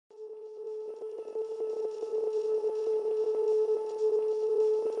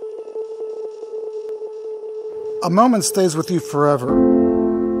A moment stays with you forever.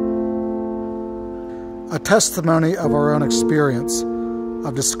 A testimony of our own experience,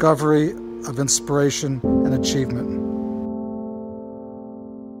 of discovery, of inspiration, and achievement.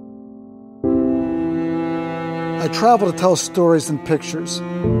 I travel to tell stories and pictures,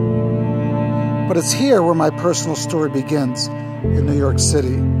 but it's here where my personal story begins, in New York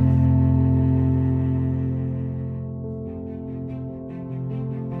City.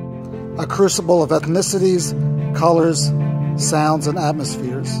 A crucible of ethnicities, colors, sounds, and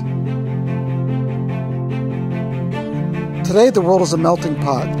atmospheres. Today, the world is a melting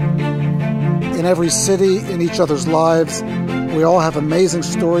pot. In every city, in each other's lives, we all have amazing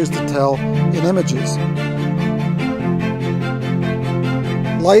stories to tell in images.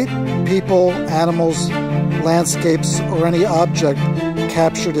 Light, people, animals, landscapes, or any object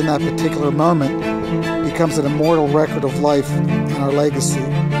captured in that particular moment becomes an immortal record of life and our legacy.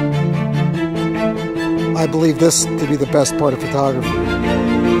 I believe this to be the best part of photography.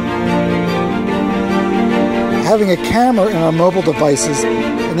 Having a camera in our mobile devices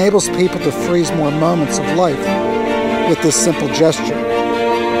enables people to freeze more moments of life with this simple gesture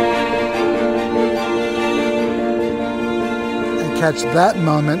and catch that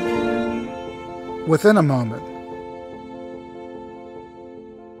moment within a moment.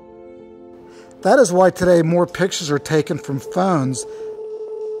 That is why today more pictures are taken from phones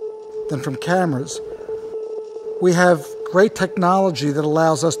than from cameras. We have great technology that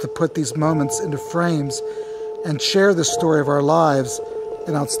allows us to put these moments into frames and share the story of our lives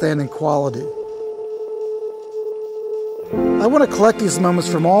in outstanding quality. I want to collect these moments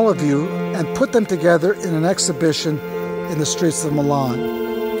from all of you and put them together in an exhibition in the streets of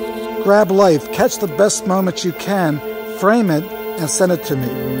Milan. Grab life, catch the best moments you can, frame it, and send it to me.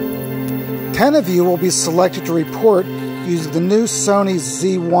 10 of you will be selected to report using the new Sony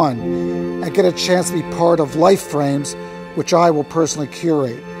Z1 and get a chance to be part of Lifeframes, which I will personally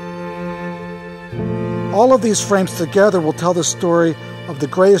curate. All of these frames together will tell the story of the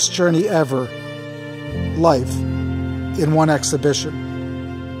greatest journey ever, life, in one exhibition.